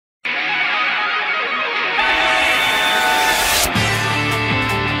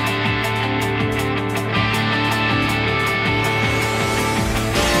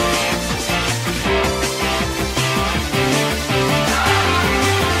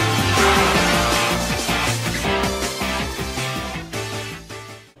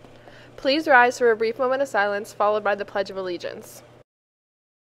Please rise for a brief moment of silence, followed by the Pledge of Allegiance.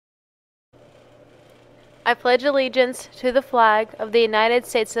 I pledge allegiance to the flag of the United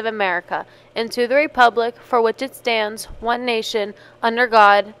States of America and to the republic for which it stands, one nation, under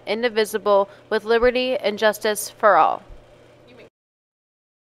God, indivisible, with liberty and justice for all.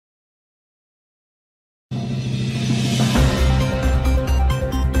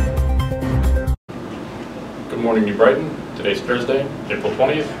 Good morning, New Brighton. Today's Thursday, April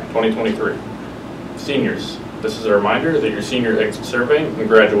 20th, 2023. Seniors, this is a reminder that your senior exit survey and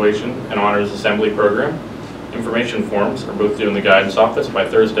graduation and honors assembly program information forms are both due in the guidance office by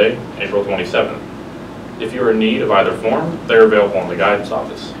Thursday, April 27th. If you are in need of either form, they're available in the guidance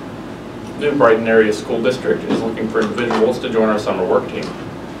office. New Brighton Area School District is looking for individuals to join our summer work team.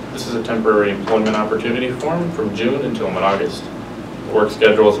 This is a temporary employment opportunity form from June until mid-August. The work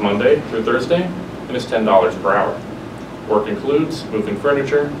schedule is Monday through Thursday and is $10 per hour. Work includes moving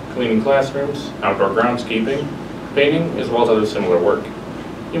furniture, cleaning classrooms, outdoor groundskeeping, painting, as well as other similar work.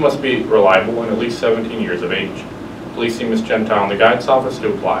 You must be reliable and at least 17 years of age. Please see Ms. Gentile in the guidance office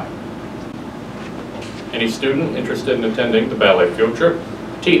to apply. Any student interested in attending the ballet field trip,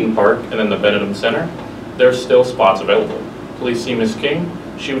 Teton Park, and then the Benedum Center, there's still spots available. Please see Ms. King.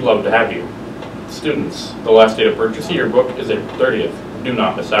 She would love to have you. Students, the last day to purchase a yearbook is April 30th. Do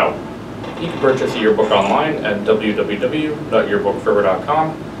not miss out. You can purchase a yearbook online at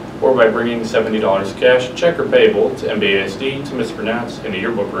www.yearbookforever.com or by bringing $70 cash, check, or payable to MBASD to Ms. Burnatz in the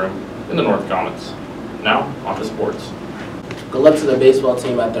yearbook room in the North Commons. Now, on to sports. Good luck to the baseball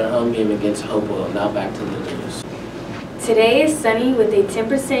team at their home game against Hopewell. Now back to the news. Today is sunny with a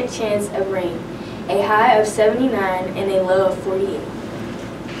 10% chance of rain, a high of 79 and a low of 48.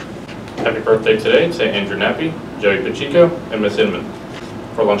 Happy birthday today to Andrew Nappy, Joey Pacheco, and Miss Inman.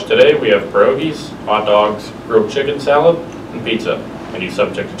 For lunch today, we have pierogies, hot dogs, grilled chicken salad, and pizza, and you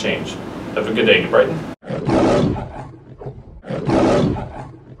subject to change. Have a good day, New Brighton.